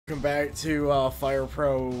Welcome back to Fire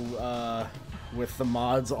Pro with the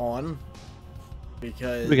mods on,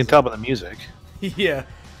 because we can tell by the music. Yeah,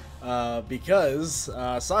 because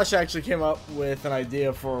Sasha actually came up with an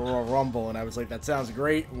idea for a Royal Rumble, and I was like, that sounds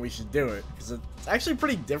great, and we should do it, because it's actually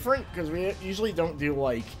pretty different, because we usually don't do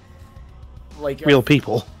like real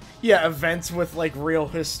people. Yeah, events with like real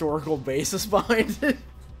historical basis behind it.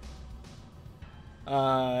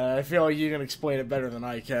 I feel like you can explain it better than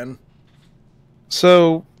I can.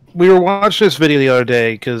 So we were watching this video the other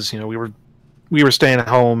day because we were staying at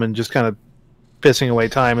home and just kind of pissing away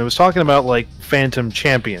time. It was talking about like phantom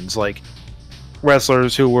champions, like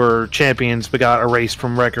wrestlers who were champions but got erased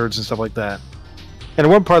from records and stuff like that. And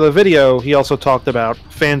in one part of the video, he also talked about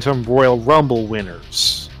phantom Royal Rumble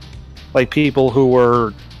winners, like people who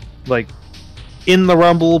were like in the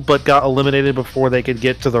Rumble but got eliminated before they could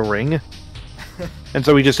get to the ring. And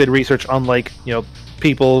so we just did research on like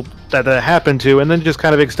people that happened to, and then just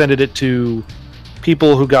kind of extended it to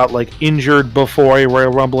people who got like injured before a Royal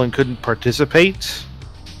Rumble and couldn't participate,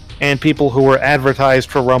 and people who were advertised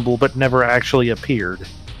for Rumble but never actually appeared.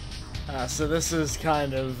 So this is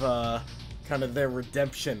kind of their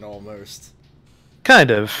redemption almost. Kind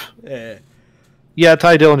of. Yeah. Yeah,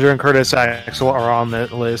 Ty Dillinger and Curtis Axel are on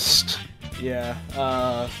that list. Yeah.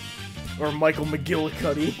 Or Michael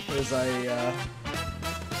McGillicuddy,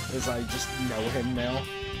 as I just know him now.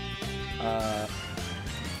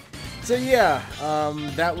 So yeah,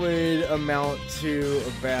 that would amount to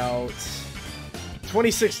about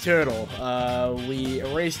 26 total. We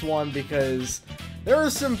erased one because there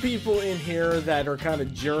are some people in here that are kind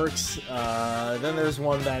of jerks. Then there's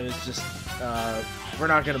one that is just, we're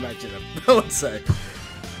not going to mention him, let's say.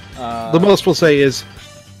 The most we'll say is,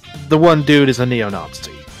 the one dude is a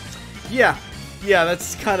neo-Nazi. Yeah,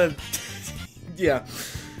 that's kind of, yeah.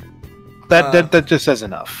 That just says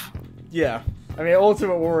enough. Yeah. I mean,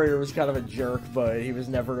 Ultimate Warrior was kind of a jerk, but he was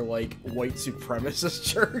never, like, white supremacist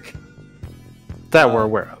jerk. That we're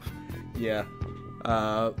aware of. Yeah.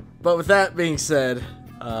 But with that being said,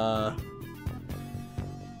 yeah,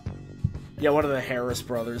 one of the Harris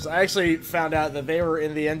brothers. I actually found out that they were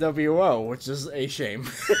in the NWO, which is a shame.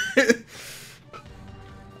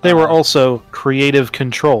 They were also Creative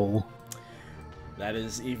Control. That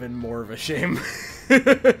is even more of a shame.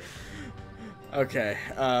 Okay,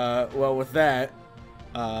 well, with that,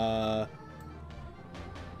 I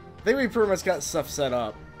think we pretty much got stuff set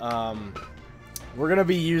up. We're gonna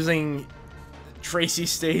be using Tracy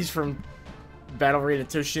Stage from Battle Arena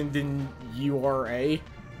Toshinden URA,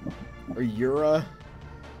 or Yura,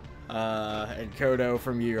 and Kodo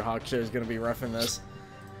from Yu Yu Hakusho is gonna be reffing this.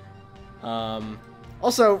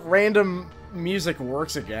 Also, random music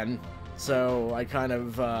works again, so I kind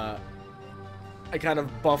of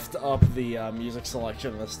buffed up the music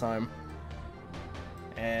selection this time.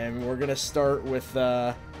 And we're gonna start with,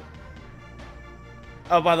 oh,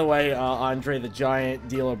 by the way, Andre the Giant,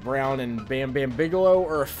 D'Lo Brown, and Bam Bam Bigelow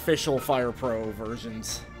are official Fire Pro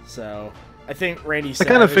versions. So, I think Randy Savage...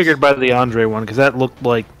 I kind of figured by the Andre one, because that looked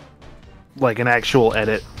like an actual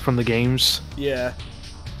edit from the games. Yeah.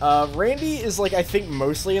 Randy is, like, I think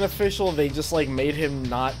mostly an official. They just, like, made him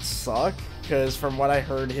not suck. Because from what I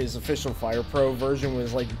heard, his official Fire Pro version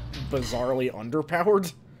was, like, bizarrely underpowered.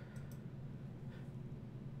 To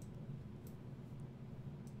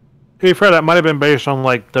be fair, that might have been based on,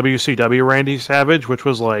 like, WCW Randy Savage, which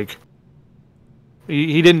was, like...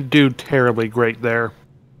 He didn't do terribly great there.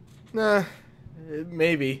 Nah,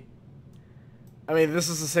 maybe. I mean, this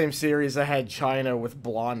is the same series that had Chyna with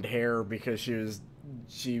blonde hair because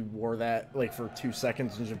she wore that, like, for 2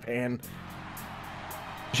 seconds in Japan.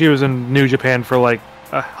 She was in New Japan for like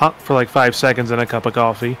 5 seconds and a cup of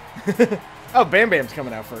coffee. Oh, Bam Bam's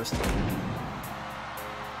coming out first.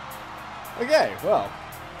 Okay, well,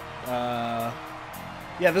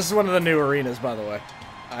 yeah, this is one of the new arenas, by the way.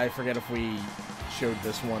 I forget if we showed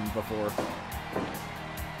this one before.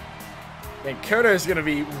 And Kodo's gonna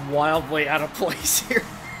be wildly out of place here.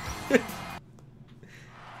 What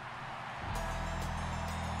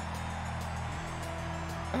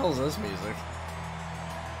the hell is this music?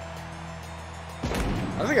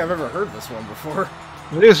 I don't think I've ever heard this one before.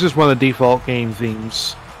 This is one of the default game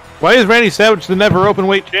themes. Why is Randy Savage the never open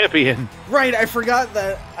weight champion? Right, I forgot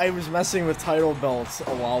that I was messing with title belts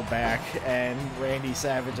a while back, and Randy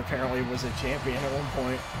Savage apparently was a champion at one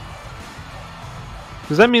point.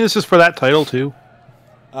 Does that mean this is for that title too?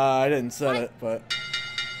 I didn't set it, but...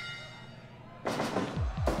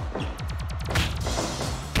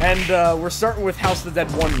 And we're starting with House of the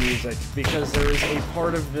Dead 1 music, because there is a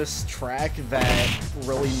part of this track that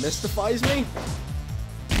really mystifies me.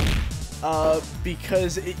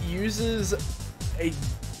 Because it uses a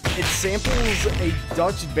it samples a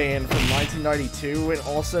Dutch band from 1992 and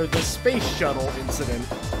also the space shuttle incident.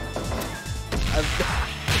 I'm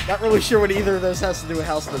not really sure what either of those has to do with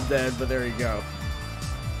House of the Dead, but there you go.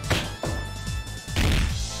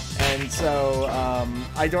 And so,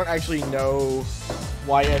 I don't actually know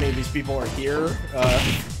why any of these people are here.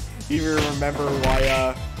 Do you even remember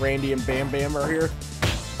why Randy and Bam Bam are here?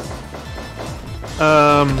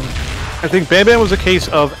 I think Bam Bam was a case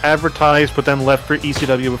of advertised, but then left for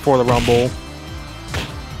ECW before the Rumble.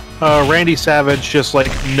 Randy Savage just, like,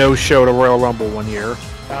 no-showed a Royal Rumble one year.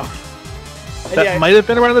 Oh. That might have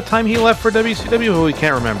been around the time he left for WCW, but we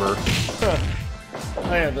can't remember. Huh.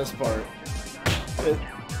 Oh yeah, this part.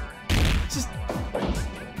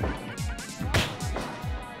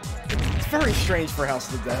 It's very strange for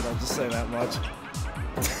House of the Dead, I'll just say that much.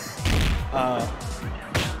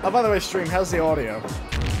 Oh, by the way, stream, how's the audio?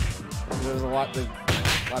 There's a lot to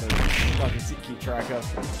keep track of.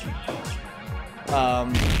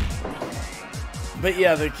 But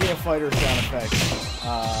yeah, the King of Fighters sound effects.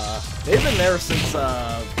 They've been there since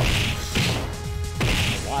a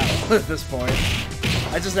while at this point.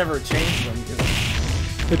 I just never changed them.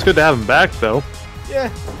 It's good to have them back, though. Yeah.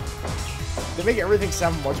 They make everything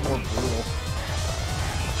sound much more brutal.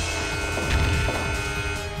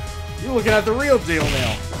 You're looking at the real deal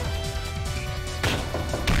now.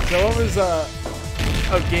 So what was,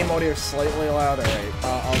 oh, game audio slightly loud? Alright,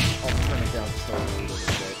 I'll turn it down just a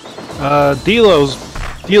little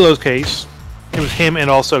bit. D'Lo's case. It was him and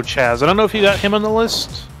also Chaz. I don't know if you got him on the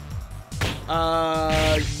list.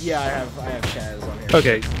 Yeah, I have Chaz on here.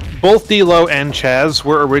 Okay, both D'Lo and Chaz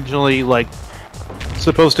were originally, like,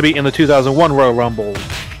 supposed to be in the 2001 Royal Rumble.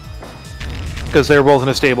 Because they were both in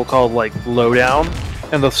a stable called, like, Lowdown.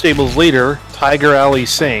 And the stable's leader, Tiger Ali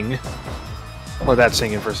Singh. Let that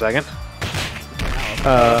sing in for a second.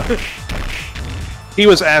 He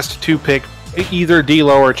was asked to pick either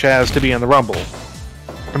D'Lo or Chaz to be in the Rumble.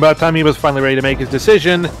 About the time he was finally ready to make his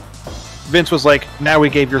decision, Vince was like, now we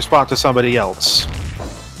gave your spot to somebody else.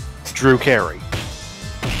 Drew Carey.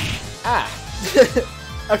 Ah!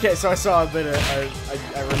 Okay, so I saw a bit of,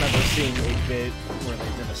 I remember seeing a bit where they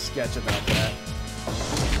did a sketch about that.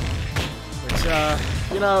 Which,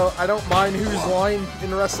 you know, I don't mind who's line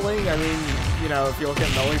in wrestling. I mean, you know, if you look at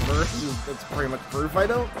Melvstream, that's pretty much proof I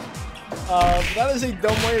don't. That is a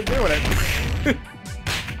dumb way of doing it.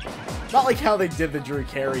 Not like how they did the Drew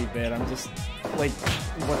Carey bit, I'm just, like,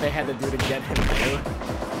 what they had to do to get him there.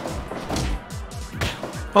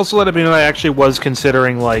 Also let it be known I actually was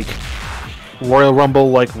considering, like, Royal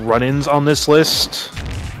Rumble, like, run-ins on this list.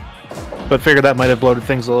 But figured that might have bloated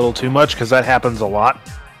things a little too much, because that happens a lot.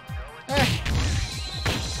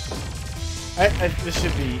 This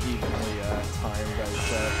should be evenly timed, I would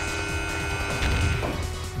say.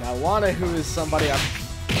 Now, Lana, who is somebody I'm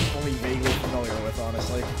only vaguely familiar with,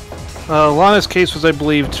 honestly. Lana's case was, I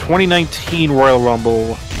believe, 2019 Royal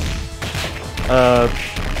Rumble.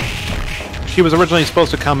 She was originally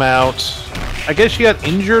supposed to come out... I guess she got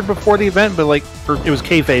injured before the event, but, like, it was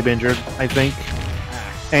kayfabe injured, I think.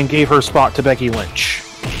 And gave her spot to Becky Lynch.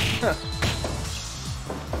 Huh.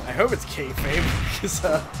 I hope it's kayfabe, because,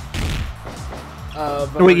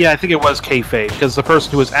 wait, yeah, I think it was kayfabe, because the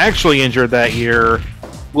person who was actually injured that year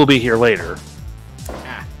will be here later.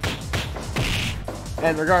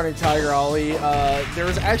 And regarding Tiger Ali, there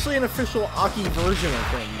was actually an official Aki version of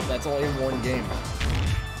him that's only in one game.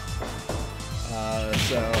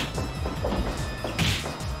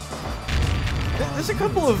 There's a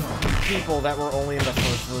couple of people that were only in the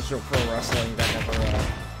first Virtual Pro Wrestling that never,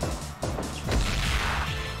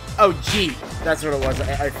 Oh, G! That's what it was,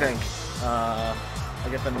 I think. I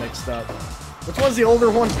get them mixed up. Which one's the older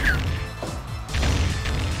one?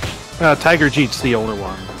 Tiger Jeet's the older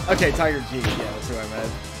one. Okay, Tiger Jeet, yeah, that's who I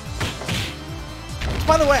meant.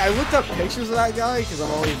 By the way, I looked up pictures of that guy, because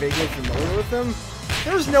I'm only vaguely familiar with him.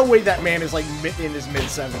 There's no way that man is, like, in his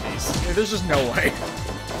mid-70s. There's just no way.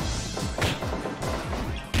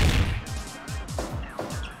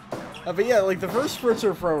 But yeah, like, the first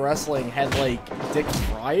Virtual Pro Wrestling had, like, Dick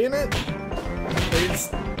Fry in it.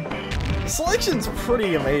 The selection's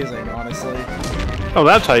pretty amazing, honestly. Oh,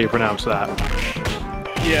 that's how you pronounce that.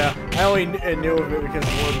 Yeah, I only knew of it because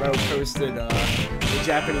Wardmo posted the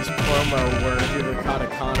Japanese promo where due to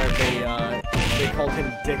katakana they called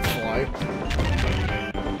him Dick Fly.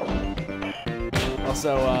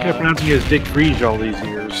 Also, I kept pronouncing it as Dick Freege all these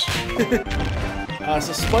years.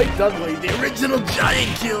 So Spike Dudley, the original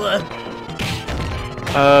giant killer.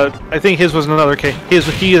 I think his was another case.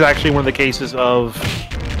 He is actually one of the cases of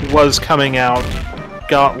was coming out,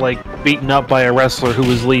 got like beaten up by a wrestler who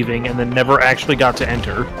was leaving, and then never actually got to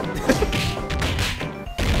enter.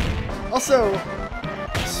 Also,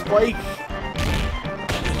 Spike,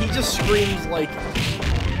 he just screams like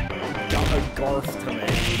a Garth to me.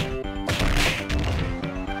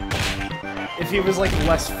 If he was like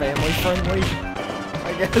less family friendly,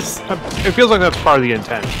 I guess. It feels like that's part of the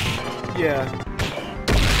intent. Yeah.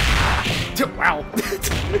 Wow.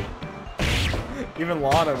 Even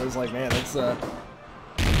Lana was like, man, that's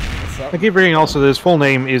what's up? I keep reading also that his full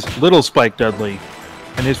name is Little Spike Dudley,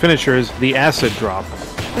 and his finisher is the Acid Drop.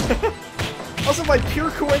 Also, by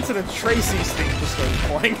pure coincidence, Tracy's theme just started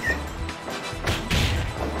playing.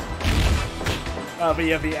 But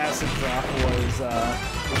yeah, the Acid Drop was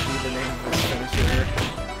would be the name of his finisher.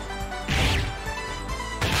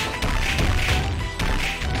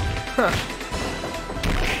 Huh.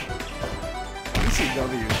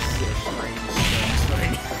 ECW is a strange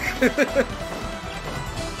thing.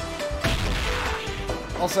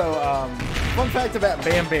 Also, fun fact about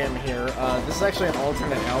Bam Bam here, this is actually an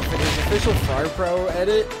alternate outfit. His official Fire Pro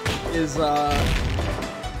edit is,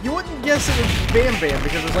 you wouldn't guess it was Bam Bam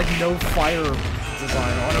because there's like no fire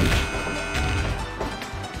design on him.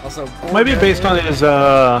 Also, might be based on his,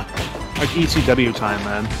 like ECW time,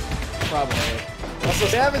 man. Probably. Also,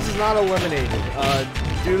 Savage is not eliminated,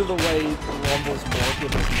 due to the way Rumble's work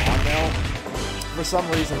with his mod now. For some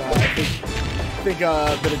reason, I think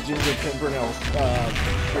a bit of Ginger Pimpernel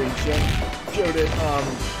showed it.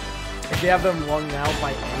 If you have them lunged out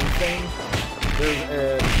by anything, there's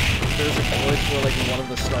a glitch where like one of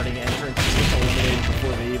the starting entrants gets eliminated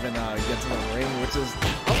before they even get to the ring, which is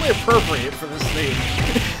probably appropriate for this theme.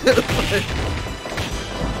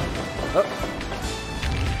 Oh.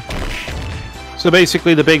 So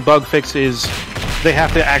basically, the big bug fix is they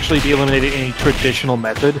have to actually be eliminated in a traditional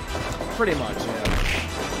method. Pretty much, yeah.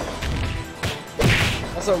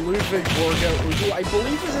 Also, Ludwig Borgo, who I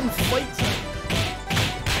believe is in Fight Zone.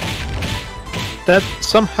 That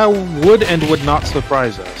somehow would and would not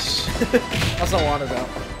surprise us. Also, Lana's out.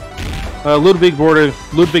 Ludwig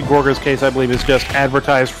Borger's case, I believe, is just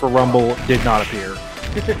advertised for Rumble, did not appear.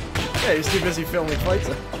 Yeah, he's too busy filming Fight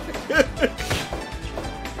Zone.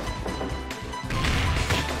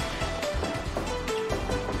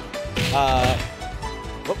 I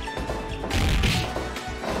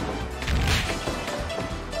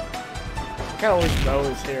kind of wish Mo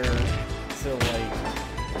was here to, like,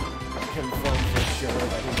 confirm for sure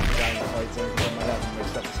that he's the guy in the Fight Zone, because I might have him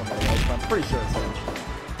mixed up with somebody else, but I'm pretty sure it's him.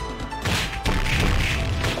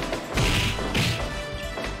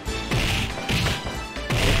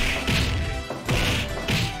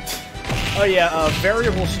 Oh yeah,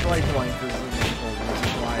 variable strike length is enabled, which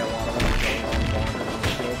is why a lot of them are going on longer than they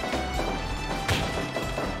should.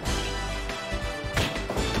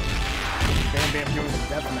 Bam Bam doing the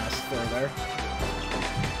death mask throw there.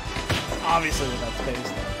 Obviously without space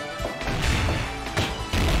though.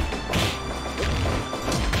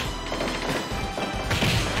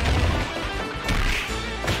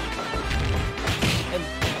 And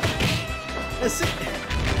it's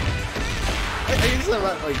I guess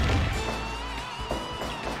about like.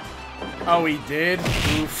 Oh, he did?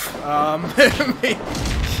 Oof.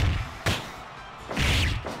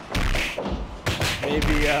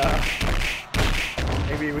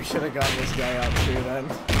 Maybe we should have gotten this guy out too then.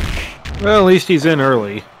 Well, at least he's in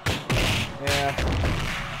early. Yeah.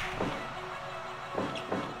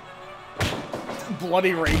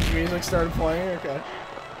 Bloody rage music started playing, okay.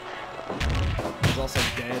 He's also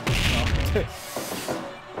dead.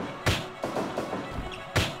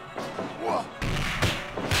 Oh.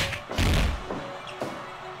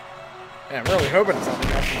 Yeah, I'm really hoping it's not the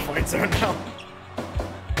National Fight Zone now.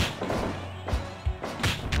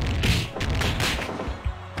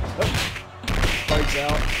 Oh. Fights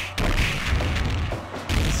out.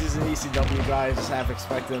 This is an ECW guy. I just half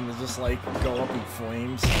expect him to just like go up in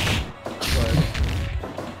flames. But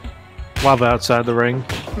Lava outside the ring.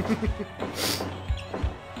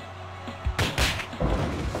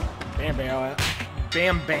 Bam Bam out.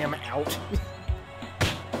 Bam Bam out.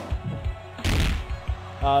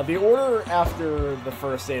 The order after the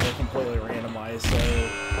first 8 are completely randomized, so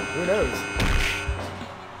who knows?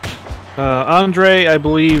 Andre, I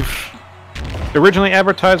believe, originally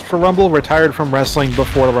advertised for Rumble, retired from wrestling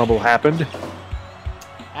before the Rumble happened.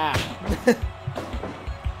 Ah.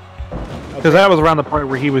 Because that was around the point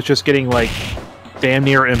where he was just getting, like, damn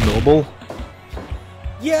near immobile.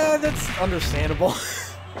 Yeah, that's understandable.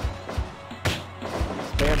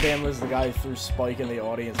 Bam Bam was the guy who threw Spike in the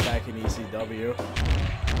audience back in ECW.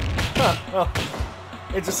 Huh, well,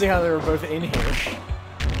 interesting how they were both in here.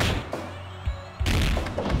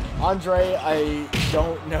 Andre, I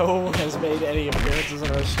don't know, has made any appearances on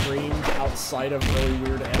our stream outside of really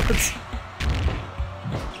weird edits.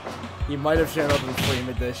 He might have shown up in Flame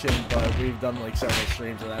Edition, but we've done like several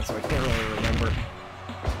streams of that, so I can't really remember.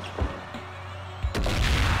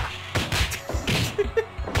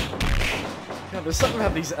 Yeah, there's something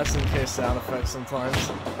about these SNK sound effects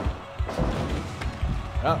sometimes.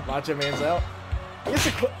 Oh, Macho Man's out. I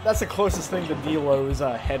guess that's the closest thing to D-Lo's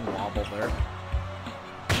head wobble there.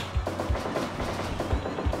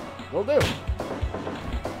 Will do.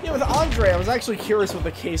 Yeah, with Andre, I was actually curious what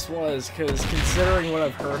the case was, because considering what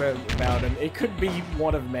I've heard about him, it could be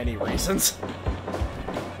one of many reasons.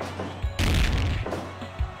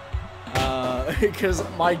 Because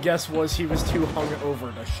my guess was he was too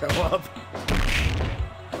hungover to show up.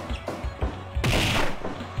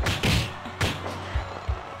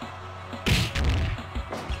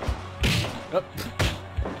 Oh.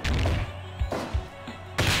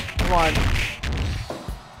 Come on.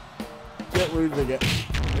 Get Ludwig it.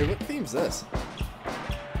 Wait, what theme's this?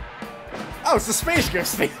 Oh, it's the Space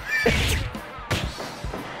Ghost theme!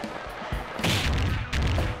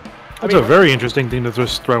 That's a very interesting thing to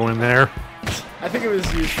just throw in there. I think it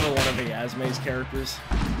was used for one of the Asme's characters.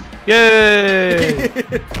 Yay!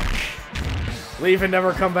 Leave and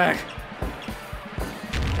never come back.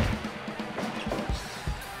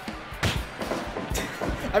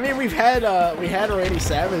 I mean, we had Randy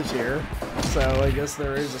Savage here, so I guess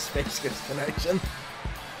there is a Space Ghost connection.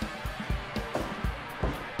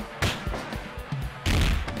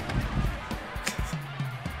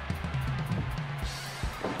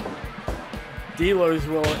 D-Lo's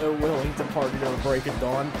willing to party to the break of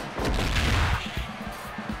dawn.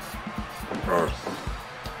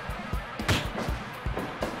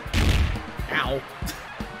 Ow.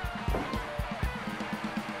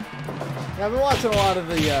 Yeah, I've been watching a lot of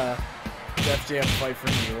the Def Jam Fight for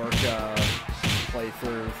New York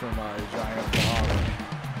playthrough from Giant Bomb.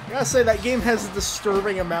 I gotta say, that game has a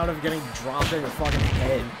disturbing amount of getting dropped in your fucking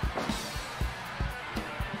head.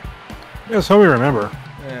 Yeah, so we remember.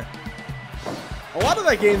 Yeah. A lot of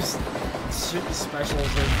that game's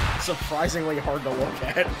specials are surprisingly hard to look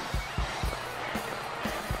at.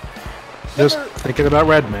 Just thinking about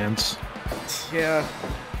Redman's. Yeah.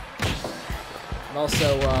 And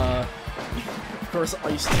also, of course,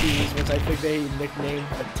 Ice-T's, which I think they nicknamed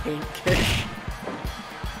the Taint Kid.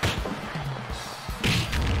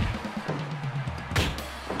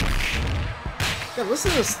 Yeah,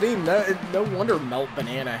 listen to this theme. No wonder Melt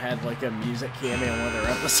Banana had like a music cameo in one of their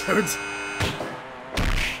episodes.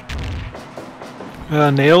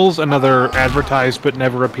 Nails, another advertised but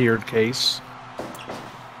never appeared case.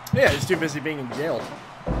 Yeah, he's too busy being in jail.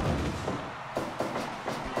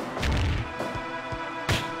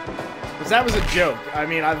 Because that was a joke. I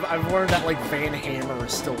mean, I've learned that, like, Van Hammer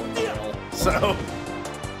is still in jail, so...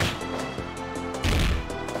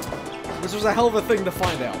 Which was a hell of a thing to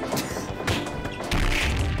find out.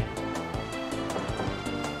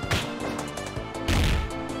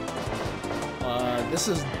 This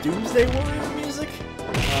is Doomsday Warrior music?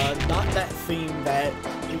 Not that theme that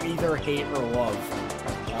you either hate or love.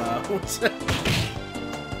 What's it?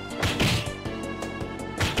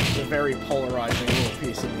 It's a very polarizing little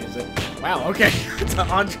piece of music. Wow, okay.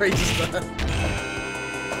 Andre just...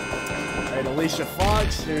 Alright, Alicia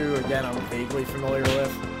Fox, who, again, I'm vaguely familiar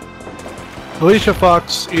with. Alicia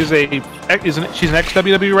Fox is she's an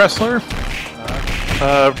ex-WWE wrestler.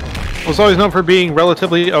 Was always known for being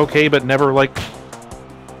relatively okay, but never, like,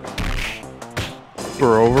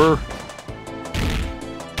 over.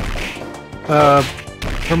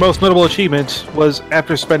 Her most notable achievement was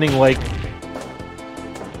after spending, like,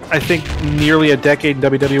 I think nearly a decade in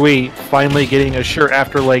WWE, finally getting a shirt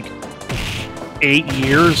after, like, 8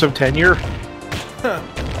 years of tenure. Huh.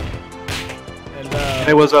 And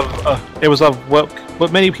it was of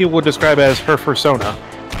what many people would describe as her persona.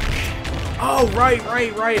 Oh, right, I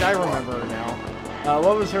remember her now.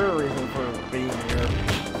 What was her reason for being here?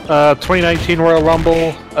 2019 Royal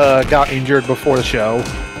Rumble, got injured before the show.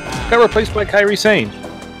 Got replaced by Kairi Sane.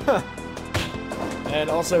 Huh. And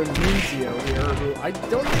also Nunzio here, who I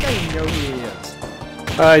don't think I know who he is.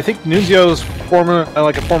 I think Nunzio's former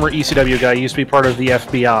ECW guy, used to be part of the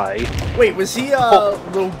FBI. Wait, was he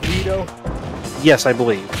Lil Guido? Yes, I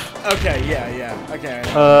believe. Okay, yeah, okay.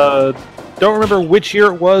 Don't remember which year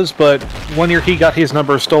it was, but one year he got his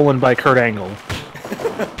number stolen by Kurt Angle.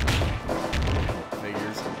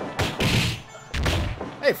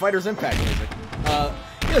 Hey, Fighter's Impact music.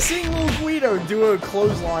 Yeah, seeing Lil Guido do a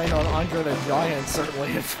clothesline on Andre the Giant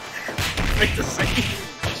certainly is great to see.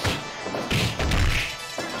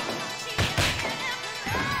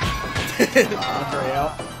 Andre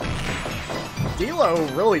out. D-Lo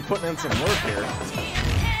really putting in some work here.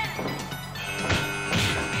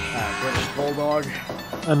 British Bulldog.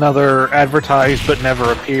 another advertised but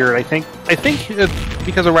never appeared. I think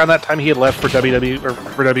because around that time he had left for WW or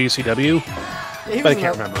for WCW, Yeah, but I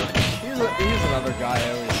can't remember. He was another guy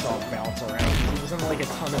I always saw bounce around. He was in like a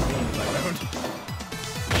ton of games I owned.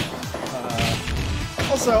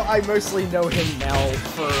 Also, I mostly know him now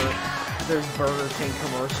for those Burger King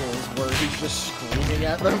commercials where he's just screaming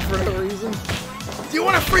at them for no reason. Do you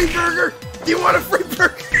want a free burger? Do you want a free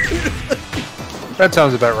burger? That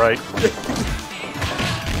sounds about right.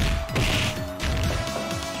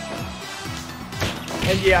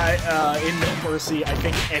 And yeah, in No Mercy, I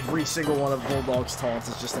think every single one of Bulldog's taunts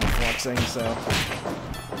is just him flexing, so...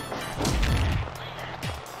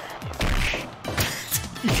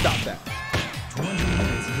 You stop that.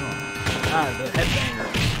 Ah, the headbanger.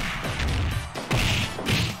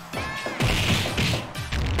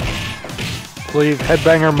 I believe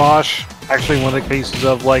Headbanger Mosh, actually one of the cases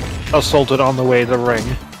of, like, assaulted on the way to the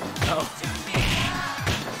ring. Oh.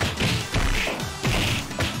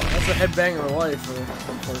 That's a headbanger life,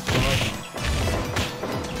 unfortunately.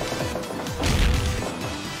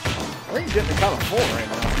 I think he's getting kind of full right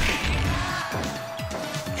now.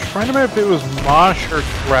 Trying to remember if it was Mosh or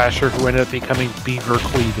Thrasher who ended up becoming Beaver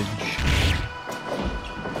Cleavage.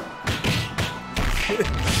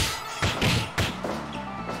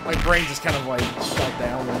 My brain just kind of like shut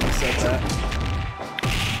down when you said that.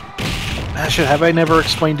 Asha, have I never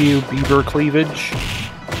explained to you Beaver Cleavage?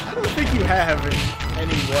 I don't think you have in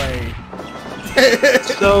any way.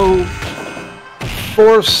 So,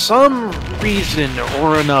 for some reason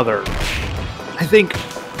or another, I think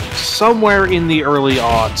somewhere in the early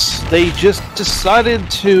aughts, they just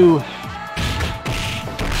decided to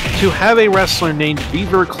have a wrestler named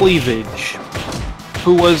Beaver Cleavage,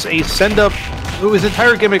 who was a send-up, whose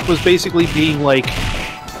entire gimmick was basically being like,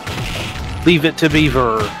 leave it to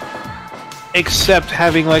Beaver, except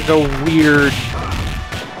having like a weird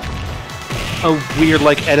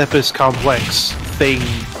like Oedipus complex thing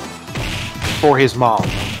for his mom.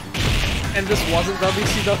 And this wasn't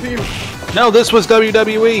WCW? No, this was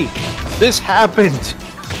WWE. This happened.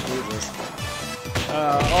 Jesus.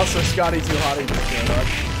 Also, Scotty Too Hottie just showed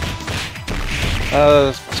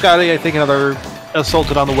up. Scotty, I think another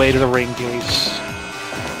assaulted on the way to the ring case.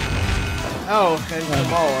 Oh, and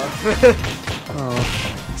Kamala. Oh.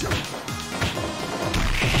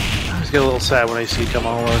 I always get a little sad when I see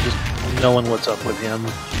Kamala, just knowing what's up with him.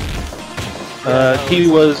 He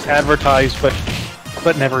was advertised, but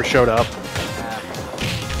never showed up.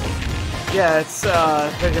 Yeah, it's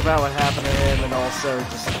think about what happened to him, and also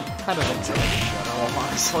just kind of intimidating in general,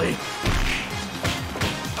 honestly.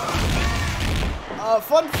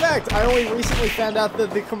 Fun fact, I only recently found out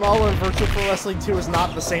that the Kamala in Virtual Pro Wrestling 2 is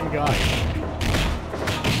not the same guy.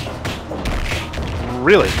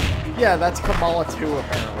 Really? Yeah, that's Kamala 2,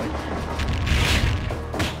 apparently.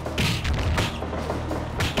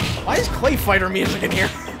 Why is Clay Fighter music in here?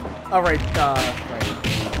 Oh, right, right.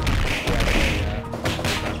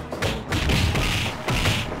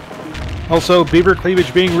 Also, Beaver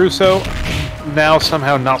Cleavage being Russo, now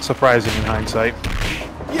somehow not surprising in hindsight.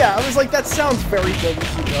 Yeah, I was like, that sounds very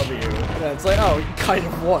WCW. And it's like, oh, it kind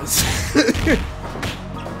of was.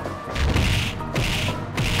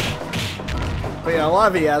 But yeah, a lot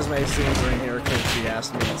of the Yasme scenes are in here because she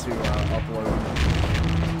asked me to upload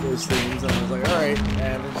those things, and I was like, alright,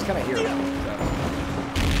 and they're just kind of here now.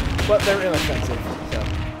 So. But they're inoffensive, so.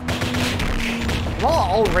 I'm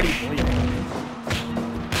already bleeding.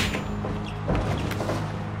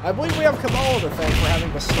 I believe we have Kamala to thank for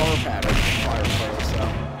having the star pattern in Fire Pro, so.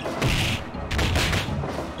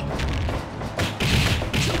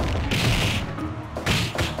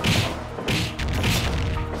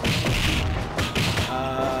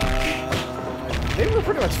 They were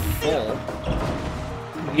pretty much full.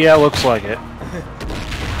 Yeah, looks like it.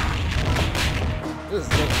 This is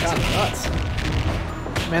kind of nuts.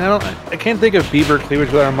 Man, I can't think of Beaver Cleavage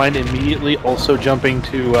without our mind immediately also jumping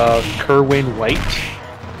to Kerwin White.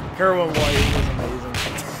 Kerwin White was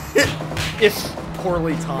amazing. If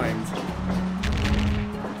poorly timed.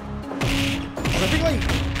 I think, like,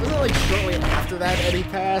 wasn't it like shortly after that Eddie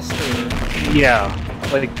passed, or? Yeah,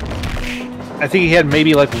 like, I think he had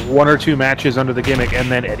maybe like 1 or 2 matches under the gimmick,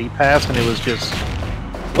 and then Eddie passed, and it was just,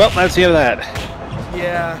 well, that's the end of that.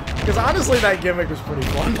 Yeah, because honestly, that gimmick was pretty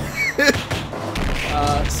fun.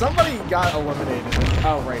 Somebody got eliminated.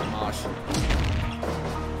 Oh, right, Mosh.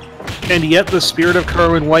 And yet, the spirit of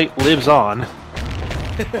Kerwin White lives on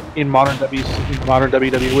in modern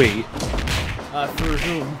WWE. Through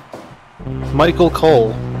whom? Michael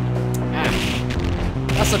Cole. Ah,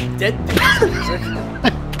 that's some dead dude's music.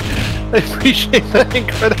 I appreciate that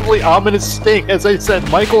incredibly ominous sting as I said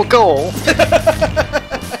Michael Cole.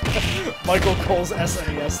 Michael Cole's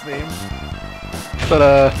SNES theme.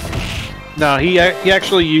 But, no, he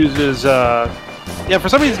actually uses, yeah, for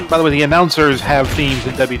some reason, by the way, the announcers have themes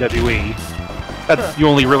in WWE that you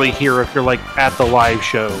only really hear if you're, like, at the live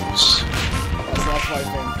shows. That's my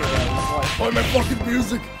thing, too. Play my fucking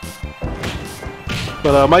music!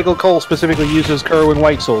 But, Michael Cole specifically uses Kerwin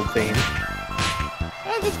White's old theme.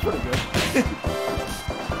 That's pretty good.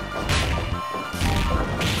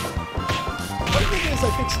 One thing is, I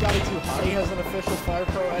think Scotty 2 Hottie has an official Fire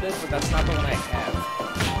Pro edit, but that's not the one I have.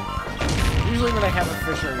 Usually when I have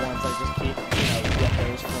official ones, I just keep, get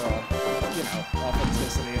those for,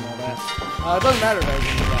 authenticity and all that. It doesn't matter though,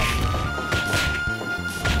 when you got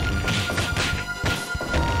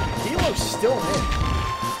Delo's still in.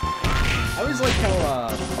 I always like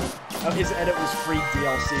how his edit was free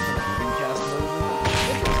DLC for the Dreamcast version.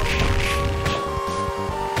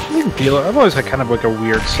 D'Lo, I've always had kind of like a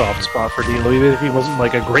weird soft spot for D'Lo, even if he wasn't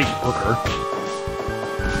like a great booker.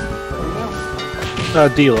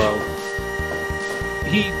 D'Lo.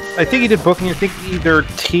 I think he did booking. I think either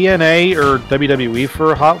TNA or WWE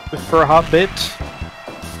for a hot bit,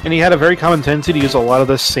 and he had a very common tendency to use a lot of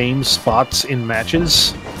the same spots in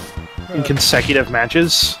matches, in consecutive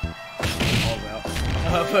matches.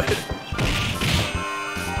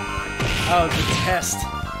 Oh, the test.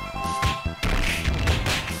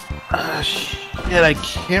 Shit, I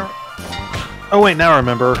can't. Oh wait, now I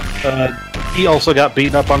remember. He also got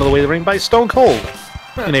beaten up onto the way to the ring by Stone Cold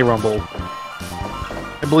in a Rumble.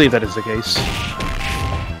 I believe that is the case.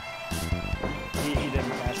 He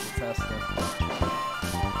didn't pass the test, though.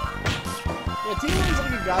 Yeah, T-Man's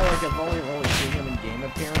like a guy, like, I've only really seen him in game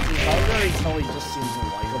appearances, but I can already tell he just seems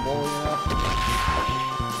likable,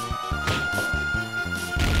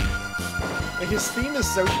 Like, his theme is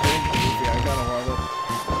so damn goofy, I kinda love it.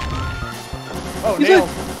 Oh, nailed!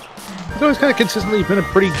 He's always kind of consistently been a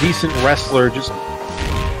pretty decent wrestler, just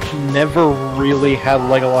never really had,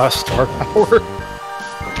 like, a lot of star power.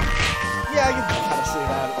 Yeah, I can kind of see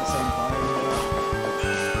that at the same time.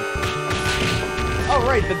 Oh,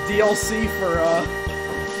 right, the DLC for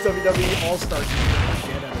WWE All-Stars you can't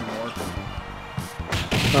get anymore.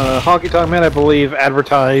 Honky Tonk Man, I believe,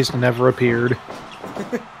 advertised, never appeared.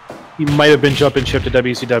 He might have been jumping ship to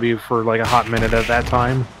WCW for like a hot minute at that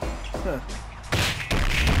time. Huh.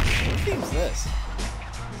 What theme's this?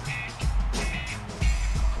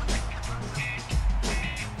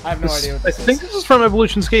 I have no idea what this is. I think this is from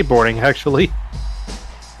Evolution Skateboarding, actually.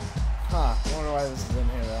 Huh, I wonder why this is in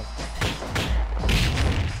here, though.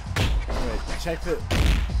 Wait, check the...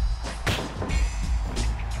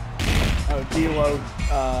 Oh, D'Lo,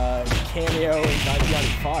 cameo in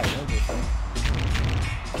 1995, interesting.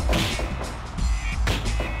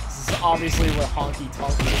 This is obviously what Honky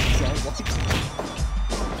Tonk Man sounds like.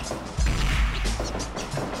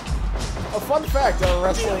 A fun fact,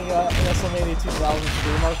 WrestleMania 2000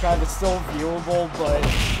 stream archive is still viewable, but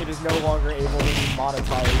it is no longer able to be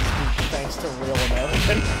monetized thanks to Real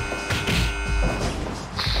American.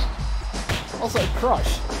 Also,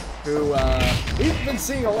 Crush, who we've been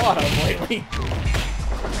seeing a lot of lately.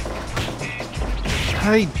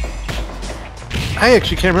 I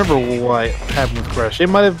actually can't remember what happened with Crush. It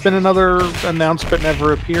might have been another announced but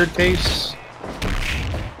never appeared case.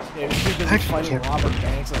 Yeah, he was too busy fighting Robert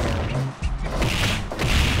Banks apparently.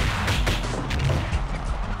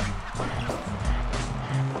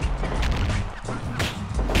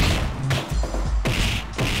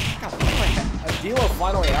 D'Lo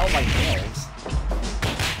finally out my nails.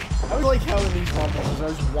 I would like how in these rumbles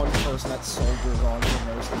there's one person that soldiers on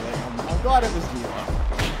for most of it. I'm glad it was D'Lo.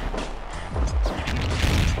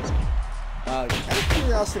 Out of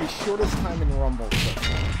curiosity, shortest time in rumble so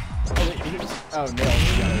far. Oh, no.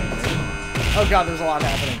 Oh god, there's a lot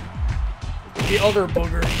happening. The other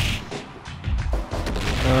booger.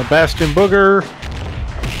 Bastion Booger.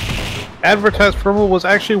 Advertised promo was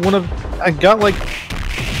actually one of... I got like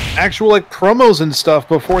actual like promos and stuff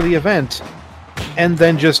before the event, and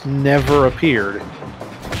then just never appeared.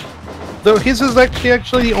 Though his is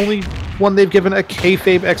actually the only one they've given a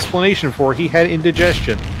kayfabe explanation for. He had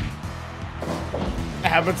indigestion. It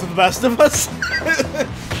happens to the best of us.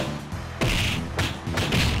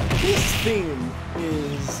 His theme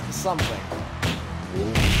is something.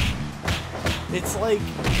 It's like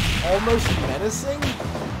almost menacing,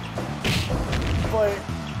 but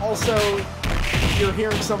also you're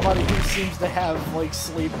hearing somebody who seems to have like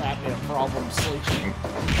sleep apnea problems sleeping.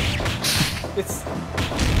 It's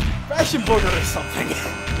Bastion Booger or something.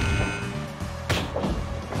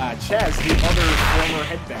 Chaz, the other former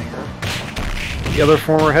headbanger. The other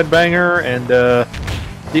former headbanger and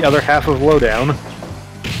the other half of Lowdown.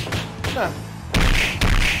 Huh.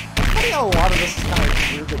 How do funny how a lot of this is kind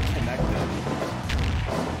of weirdly connected.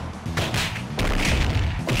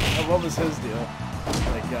 What was his deal?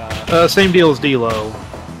 Like, same deal as D-Lo.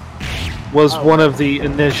 Was one of the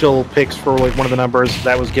initial picks for like one of the numbers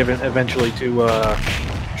that was given eventually to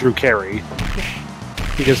Drew Carey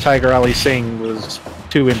because Tiger Ali Singh was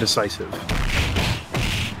too indecisive.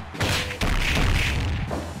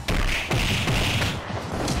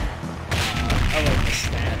 I like the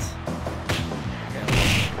stats. Okay,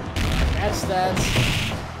 match stats.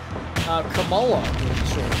 Kamala was the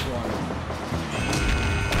shortest one.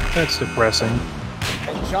 That's depressing.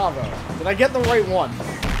 And Chavo. Did I get the right one?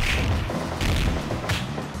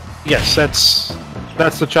 Yes, that's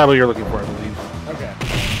the Chavo you're looking for, I believe. Okay.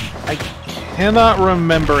 I cannot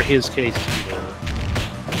remember his case either.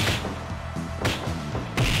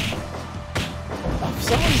 For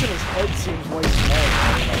some reason his head seems way smaller than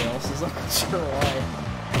everybody else's. I'm not sure why.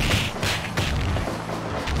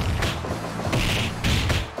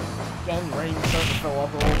 Again, rain starting to fill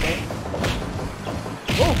up a little bit.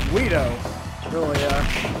 Oh, Guido. Really,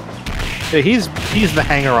 Yeah, he's the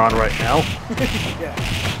hanger-on right now. yeah.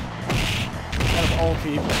 Out of all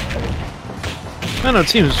people. I don't know, it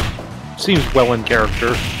seems well in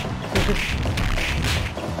character.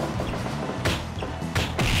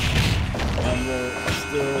 And we're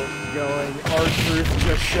still going. R-Truth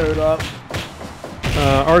just showed up.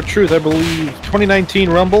 R-Truth, I believe, 2019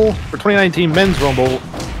 Rumble, or 2019 Men's Rumble,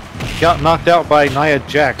 got knocked out by Nia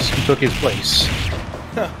Jax, who took his place.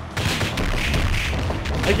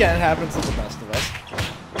 Again, it happens to the best of us.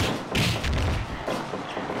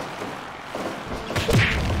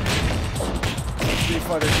 Street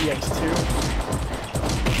Fighter EX2.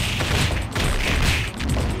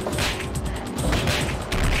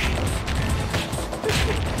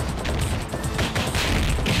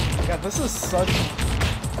 God, this is such...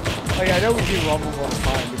 Like, I know we do Rumbles all the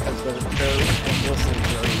time because they're endlessly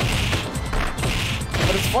great.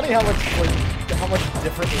 But it's funny how much, like, how much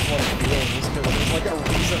different this one feels, because there's like a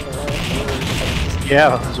reason they're all here.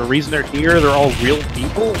 Yeah, there's a reason they're here. They're all real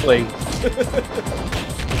people. Like,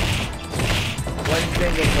 Wednesday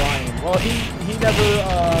with Brian. Well, he never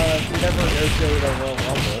no-showed a Royal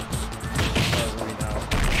Rumble, as far as we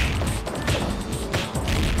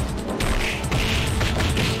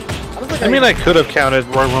know. I mean, I could have counted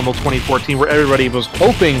Royal Rumble 2014, where everybody was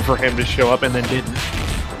hoping for him to show up and then didn't.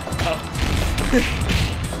 Oh.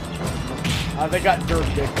 They got Dirk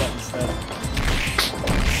Dickbutt instead.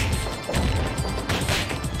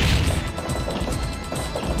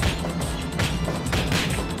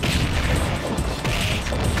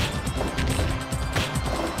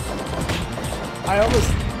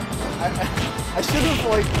 I should have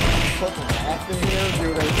like put Wrath in here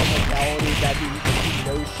due to the mentality that he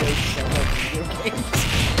no-showed so much video games.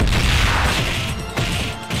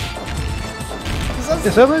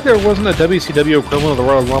 It sounded like there wasn't a WCW equivalent of the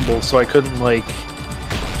Royal Rumble, so I couldn't, like,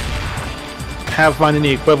 find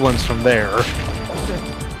any equivalents from there.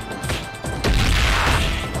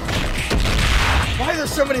 Why are there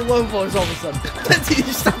so many low blows all of a sudden? Did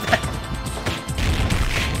you stop that?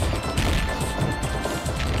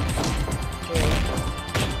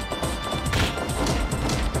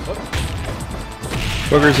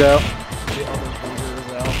 Booger's out. The other Booger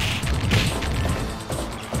is out.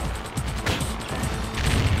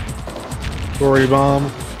 Glory Bomb.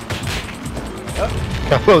 Oh.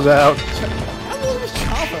 Chavo's out. How long was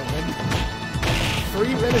Chavo, man?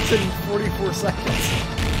 3 minutes and 44 seconds.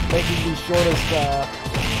 Making the shortest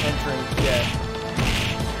entrance yet.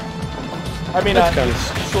 I mean,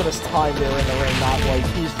 shortest time they were in the ring, not like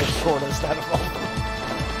he's the shortest out of all.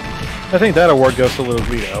 I think that award goes to Little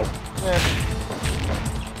Guido. Yeah.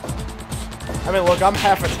 I mean, look, I'm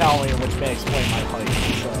half Italian, which may explain my height,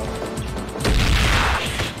 so...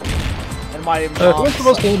 And my mom... What's the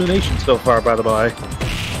most eliminations so far, by the by?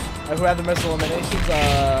 Who had the most eliminations?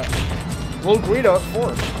 Lil Guido at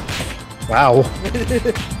 4th. Wow.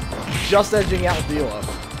 Just edging out D-Lo.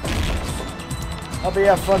 Oh, but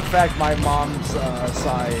yeah, fun fact, my mom's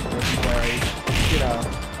side, which is where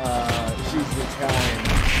she's Italian.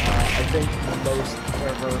 I think most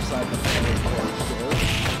of her side of the family is short.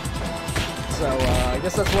 So, I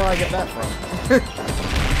guess that's where I get that from.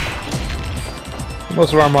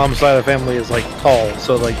 Most of our mom's side of the family is, like, tall,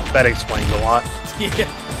 so, like, that explains a lot. Yeah.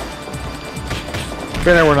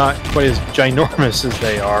 Granted, we're not quite as ginormous as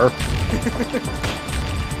they are.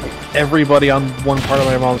 Like, everybody on one part of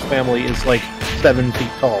my mom's family is, like, 7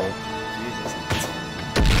 feet tall. Jesus.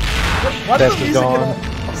 Why did the music get all...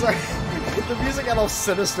 Sorry. The music got all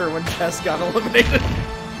sinister when Tess got eliminated.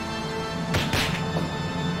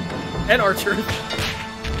 And R-Truth.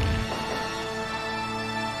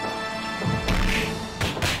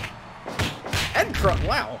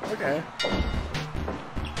 Wow, okay.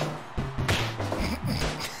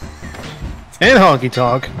 And Honky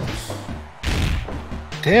Tonk.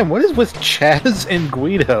 Damn, what is with Chaz and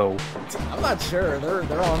Guido? I'm not sure.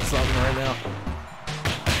 They're on something right now.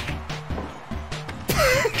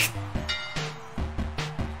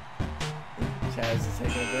 Chaz is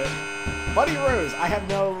taking a bit. Buddy Rose, I have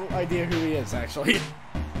no idea who he is, actually.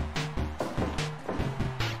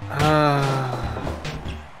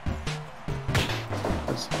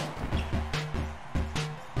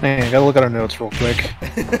 Man, I gotta look at our notes real quick.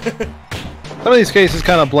 Some of these cases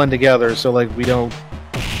kind of blend together, so like we don't...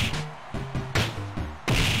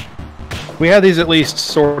 We had these at least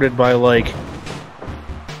sorted by like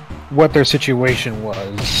what their situation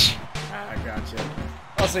was. Ah, gotcha.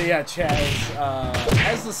 Also, yeah, Chaz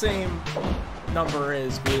has the same number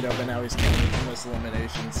as Guido, but now he's counting from this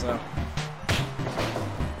elimination, so...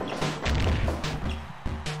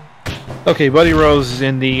 Okay, Buddy Rose is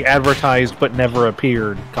in the advertised but never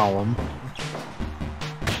appeared column.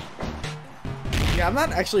 Yeah, I'm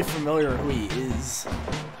not actually familiar who he is.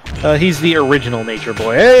 He's the original Nature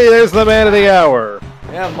Boy. Hey, there's the man of the hour!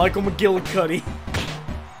 Yeah, Michael McGillicuddy.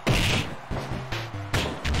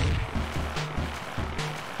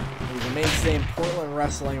 He's a mainstay in Portland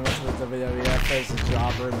wrestling, went to the WWF as a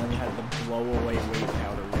jobber, and then had the blow-away weight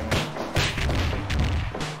powder going.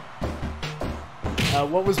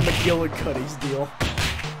 What was McGillicuddy's deal?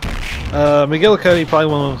 McGillicuddy, probably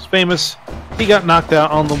one of the most famous. He got knocked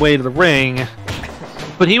out on the way to the ring,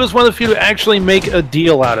 but he was one of the few to actually make a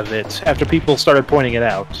deal out of it after people started pointing it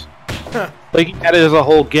out. Huh. Like, he had it as a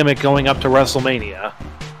whole gimmick going up to WrestleMania.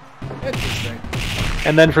 Interesting.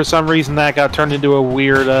 And then for some reason that got turned into a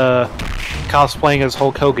weird cosplaying as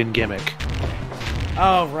Hulk Hogan gimmick.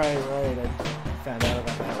 Oh, right. I found out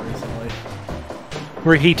about that recently.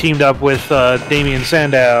 Where he teamed up with Damian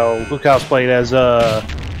Sandow, who cosplayed as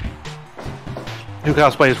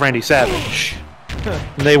Randy Savage.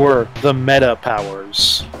 And they were the Meta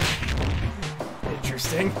Powers.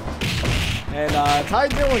 Interesting. And Ty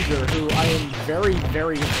Dillinger, who I am very,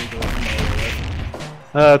 very familiar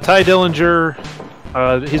with. Ty Dillinger,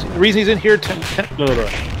 the reason he's in here,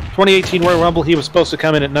 2018 Royal Rumble, he was supposed to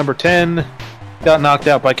come in at number 10, got knocked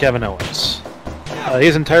out by Kevin Owens.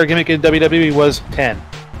 His entire gimmick in WWE was 10.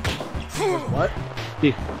 What?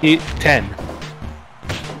 He 10.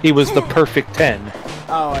 He was the perfect 10.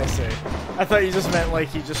 Oh, I see. I thought you just meant like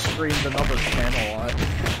he just screamed the number 10 a lot.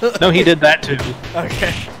 No, he did that too.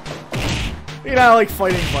 Okay. You know, like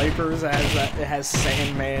Fighting Vipers it has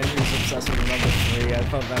Sandman who's obsessed with the number 3. I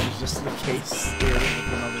thought that was just the case here with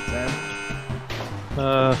the number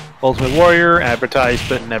 10. Ultimate Warrior, advertised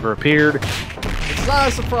but never appeared. It's not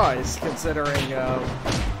a surprise, considering, you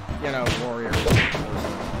know, Warrior.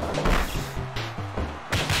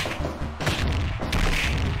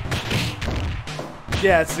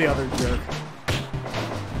 Yeah, it's the other jerk.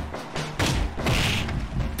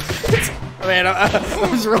 Man, I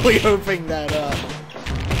was really hoping that,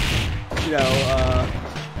 you know,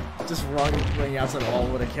 just running outside all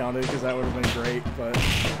would have counted, because that would have been great, but...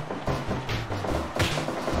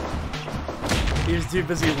 He was too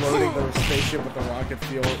busy loading the spaceship with the rocket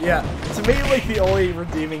fuel. Yeah, to me, like, the only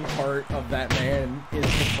redeeming part of that man is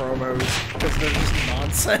the promos, because they're just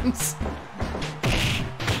nonsense.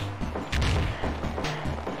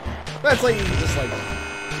 That's like, just like,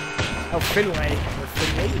 oh, Finlay.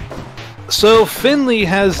 So, Finlay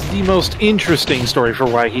has the most interesting story for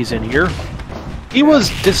why he's in here. He was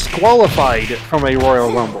disqualified from a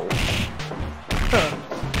Royal Rumble.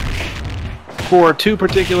 For two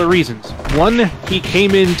particular reasons. One, he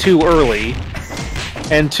came in too early,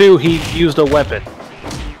 and two, he used a weapon.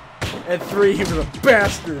 And three, he was a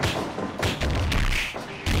bastard.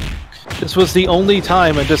 This was the only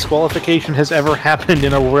time a disqualification has ever happened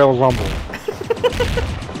in a Royal Rumble.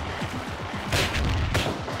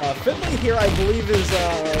 Finlay here, I believe, is,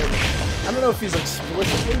 I don't know if he's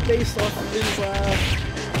explicitly based off of his,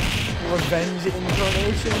 revenge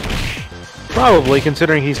incarnation. Probably,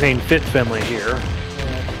 considering he's named Fit Finlay here.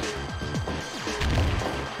 Yeah.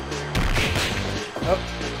 Oh.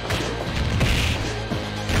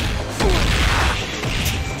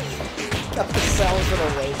 Got the sounds of a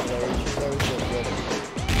razor. That was so good.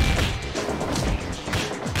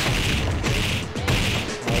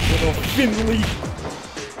 Little Finlay.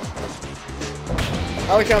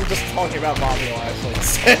 I like how I'm just talking about Bobby Lashley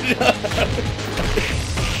instead.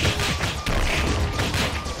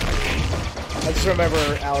 I just remember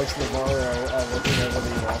Alex Navarro looking over the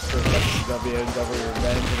roster of WCW and W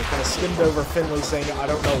Revenge, and it kind of skimmed over Finlay saying, I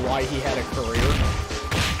don't know why he had a career.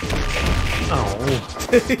 Oh.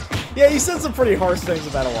 Yeah, he said some pretty harsh things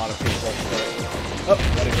about a lot of people. But... Oh,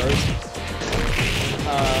 Buddy Rose.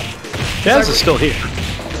 Chaz is still here.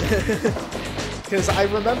 Because I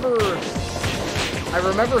remember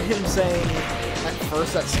him saying at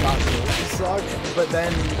first that Scott Pilgrim sucked, but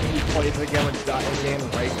then he played the game with Dan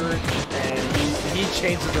Riker, and he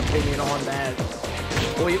changed his opinion on that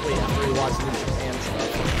completely after he watched New Japan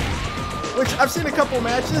stuff. Which, I've seen a couple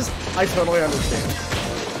matches, I totally understand.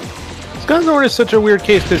 Scott Norton is such a weird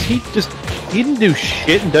case because he didn't do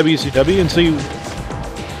shit in WCW, and so you,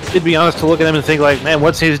 to be honest, to look at him and think like, man,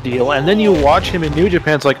 what's his deal? And then you watch him in New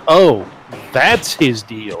Japan, it's like, oh, that's his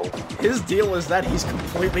deal. His deal is that he's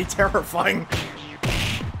completely terrifying.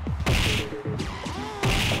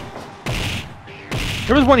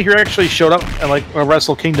 There was one here actually showed up at like a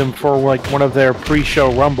Wrestle Kingdom for like one of their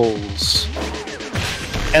pre-show rumbles,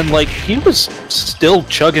 and like he was still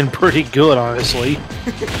chugging pretty good, honestly.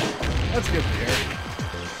 That's good to hear.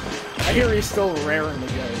 I hear he's still raring to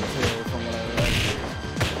go too, from what I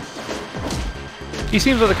read. He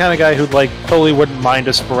seems like the kind of guy who like totally wouldn't mind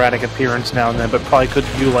a sporadic appearance now and then, but probably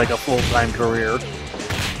couldn't do like a full-time career.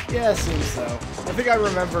 Yeah, it seems so. I think I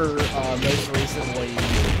remember most recently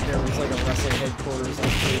there was like a wrestling headquarters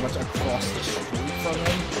like pretty much across the street from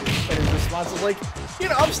him, and his response was like, you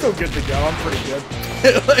know, I'm still good to go, I'm pretty good.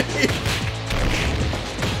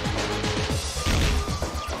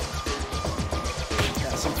 Yeah,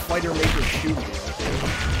 some fighter maker too.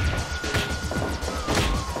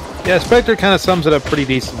 Yeah, Spectre kind of sums it up pretty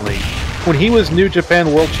decently. When he was New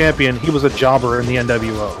Japan World Champion, he was a jobber in the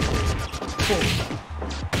NWO. Cool.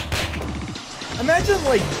 Imagine,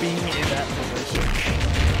 like, being in that position.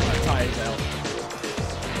 Ties out.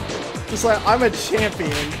 Just like, I'm a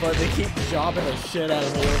champion, but they keep jobbing the shit out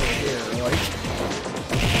of me over here,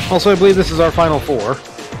 like... Also, I believe this is our final four.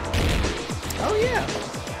 Oh, yeah.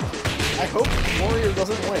 I hope Warrior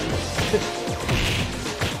doesn't win.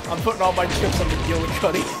 I'm putting all my chips on the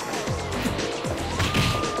McGillicuddy.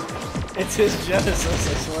 It's his genesis,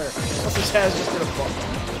 I swear. Also, Chaz just did a bump.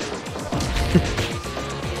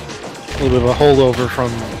 A little bit of a holdover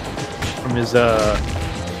from his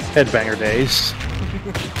headbanger days.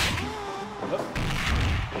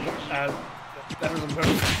 That was a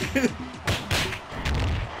move.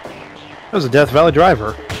 That was a Death Valley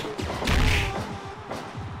driver.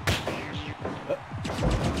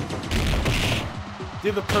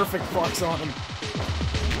 Do the perfect flex on him.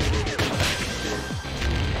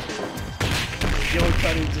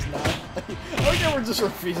 McGillicuddy just not. I like how we're just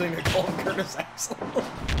refusing to call him Curtis Axel.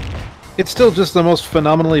 It's still just the most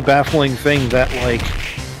phenomenally baffling thing that, like,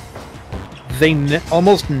 they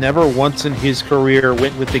almost never once in his career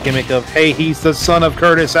went with the gimmick of, hey, he's the son of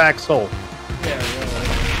Curtis Axel. Yeah,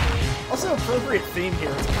 really. Also, appropriate theme here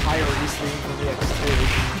is Kyrie's theme from the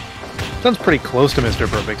X2. Sounds pretty close to Mr.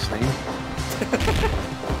 Perfect's theme.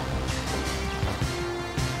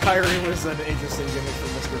 Kyrie was an interesting gimmick for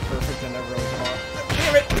Mr. Perfect and never really caught.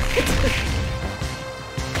 Damn it!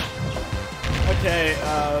 Okay,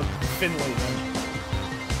 Finley then.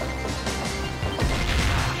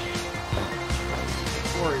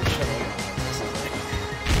 Warrior show.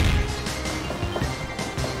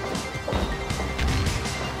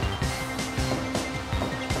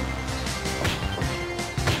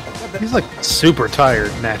 He's like super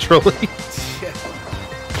tired naturally. Yeah.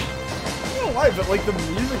 I don't know why, but like the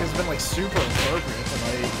music has been like super appropriate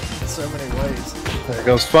tonight in so many ways. There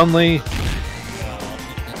goes Funley.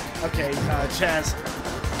 Okay, Chaz.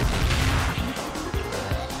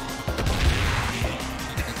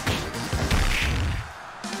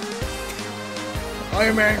 I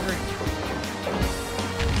am angry.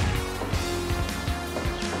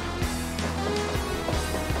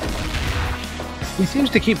 He seems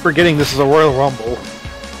to keep forgetting this is a Royal Rumble.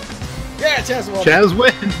 Yeah, Chaz won. Chaz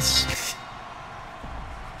wins.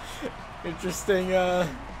 Interesting,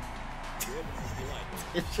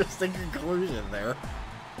 interesting conclusion there.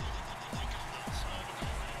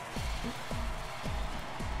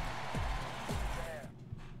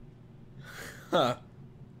 Huh.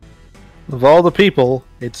 Of all the people,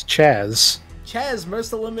 it's Chaz. Chaz,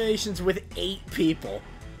 most eliminations with 8 people.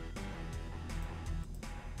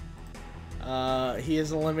 He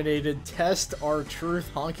has eliminated Test,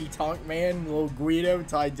 R-Truth, Honky Tonk Man, Lil Guido,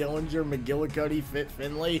 Ty Dillinger, McGillicuddy, Fit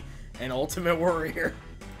Finley, and Ultimate Warrior.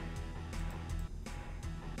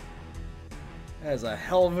 That is a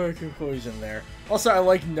hell of a conclusion there. Also, I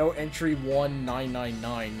like No Entry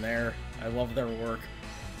 1999 there. I love their work.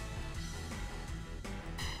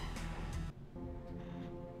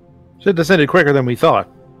 Should have ended quicker than we thought.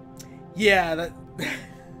 Yeah,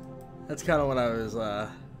 that's kind of what I was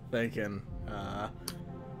thinking.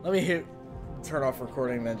 Let me turn off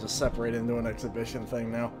recording and then just separate into an exhibition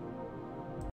thing now.